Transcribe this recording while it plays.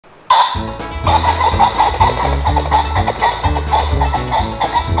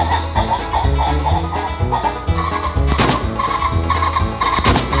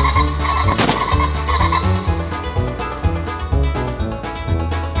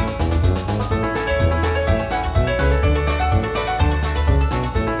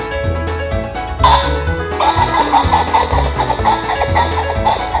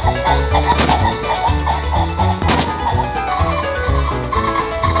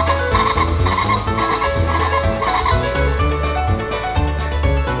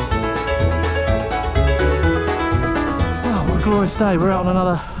Glorious day. We're out on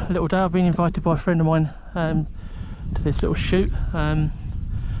another little day. I've been invited by a friend of mine to this little shoot. It's an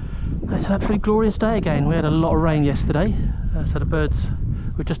absolutely glorious day again. We had a lot of rain yesterday, so the birds,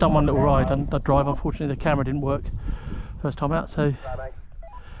 we've just done one little ride and a drive. Unfortunately the camera didn't work first time out, so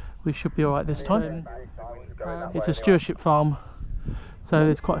we should be alright this time. It's a stewardship farm, so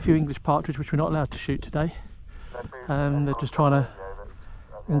there's quite a few English partridge which we're not allowed to shoot today. They're just trying to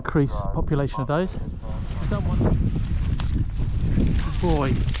increase the population of those. Done one. Good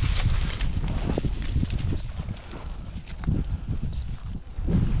boy.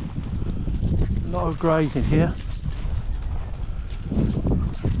 A lot of grazing here.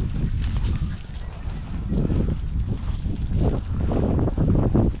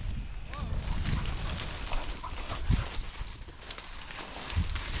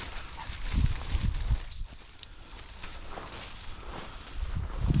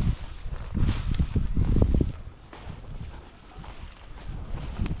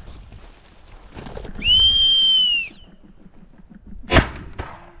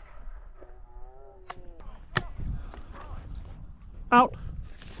 Out.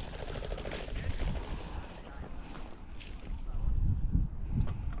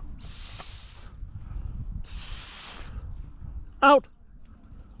 Out.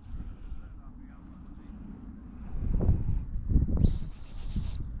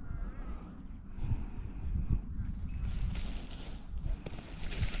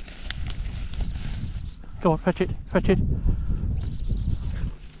 Go on, fetch it, fetch it.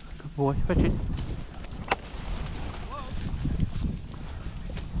 Good boy, fetch it.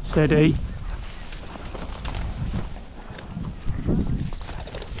 Steady.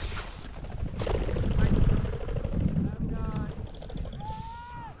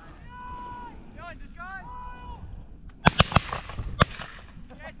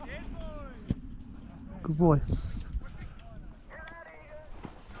 Good boy.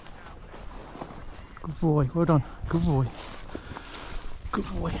 Good boy, well done. Good boy. Good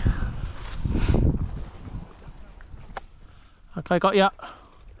boy. Okay, got ya.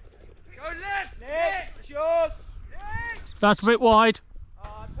 That's a bit wide.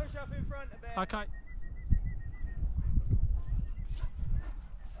 Push up in front a bit. Okay.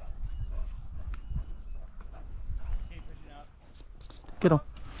 Keep pushing up. Get on.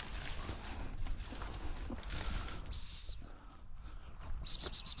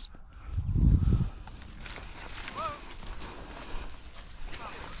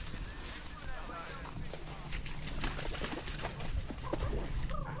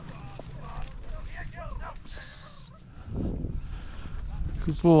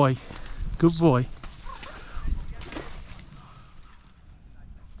 Good boy, good boy.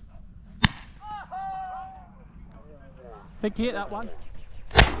 Think you hit that one?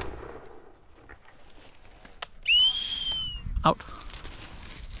 Out.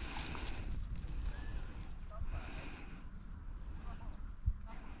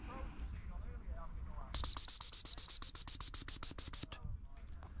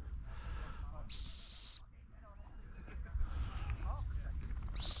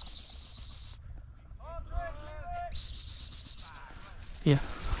 Yeah,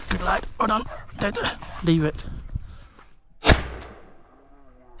 good lad, well done. Dead. Leave it.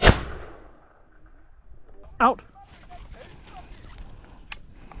 Out.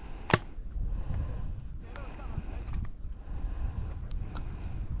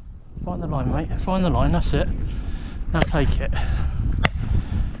 Find the line, mate. Find the line, that's it. Now take it.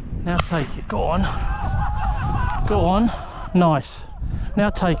 Now take it. Go on. Go on. Nice. Now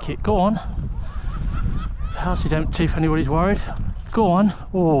take it. Go on. House is empty if anybody's worried. Go on.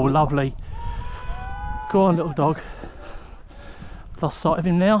 Oh, lovely. Go on, little dog. Lost sight of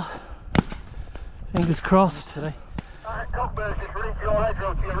him now. Fingers crossed. Today. Cockburns is running to your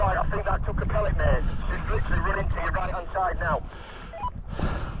hedgerow to your right. I think that took a pellet, mate. She's literally running to your right hand side now.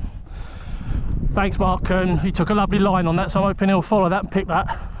 Thanks, Mark. He took a lovely line on that, so I'm hoping he'll follow that and pick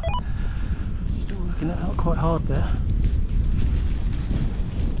that. Still working it out quite hard there.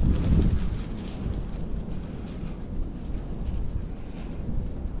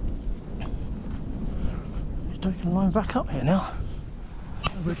 we can line back up here now.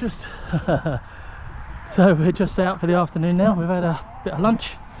 We're just so we're just out for the afternoon now. We've had a bit of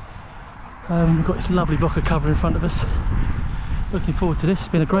lunch. We've got this lovely block of cover in front of us. Looking forward to this. It's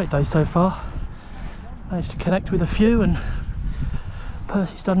been a great day so far. Managed to connect with a few, and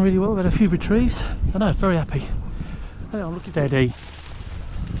Percy's done really well. We've had a few retrieves. I know, very happy. Hang on, look at Daddy.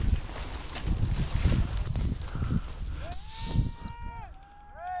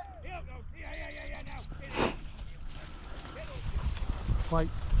 Wait.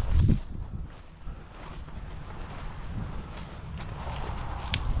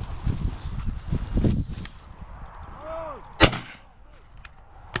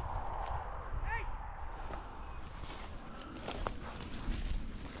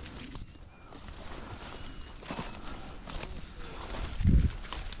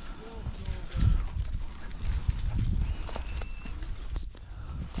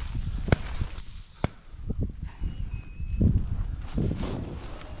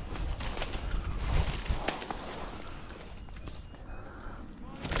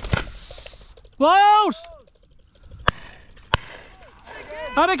 Miles!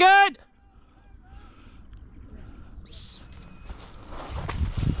 And again!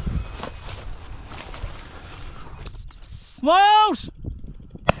 Miles!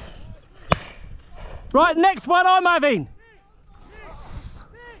 Right, next one I'm having.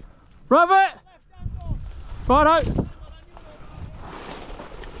 Robert! Righto.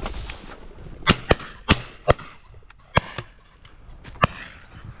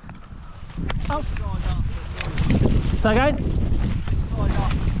 Oh. Say again?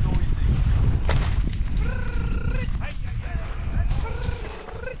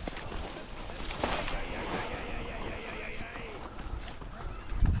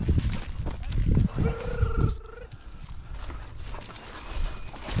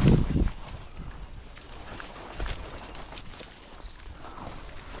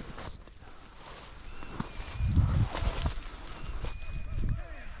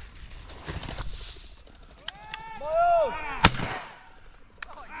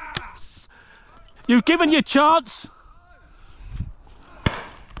 You've given your chance.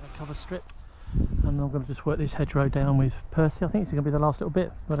 Cover strip, and I'm going to just work this hedgerow down with Percy. I think it's going to be the last little bit.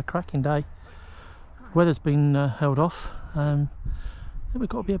 We've had a cracking day. Weather's been held off. I think we've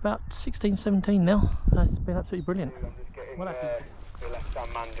got to be about 16, 17 now. It's been absolutely brilliant. I'm just getting the left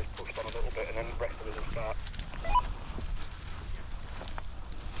hand man just pushed on a little bit, and then the rest of us will start.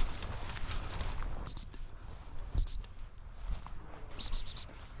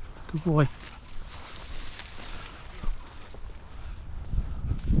 Good boy.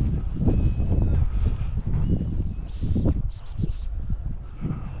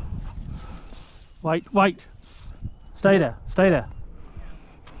 Wait, wait. Stay there, stay there.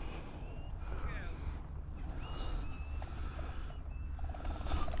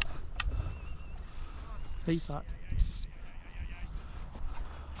 Keep that.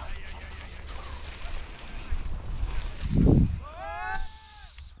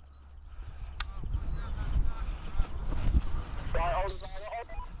 Right, hold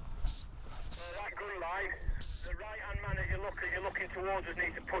that green line. The right hand man as you're looking towards us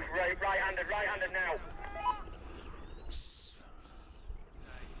needs to push right-handed now.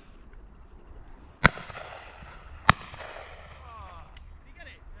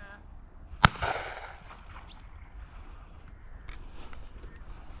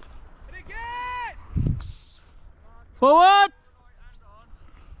 Forward!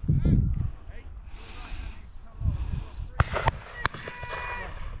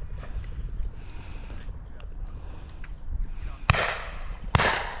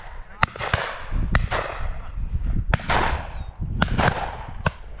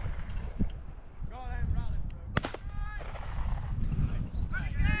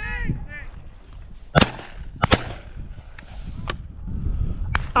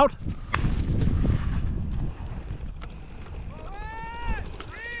 Out!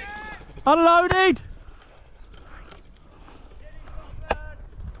 Unloaded!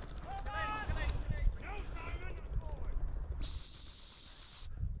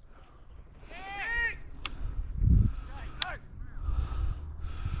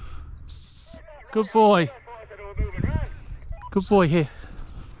 Good boy. Good boy, here.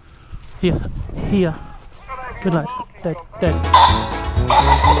 Here. Here. Good lad. Dead. Dead.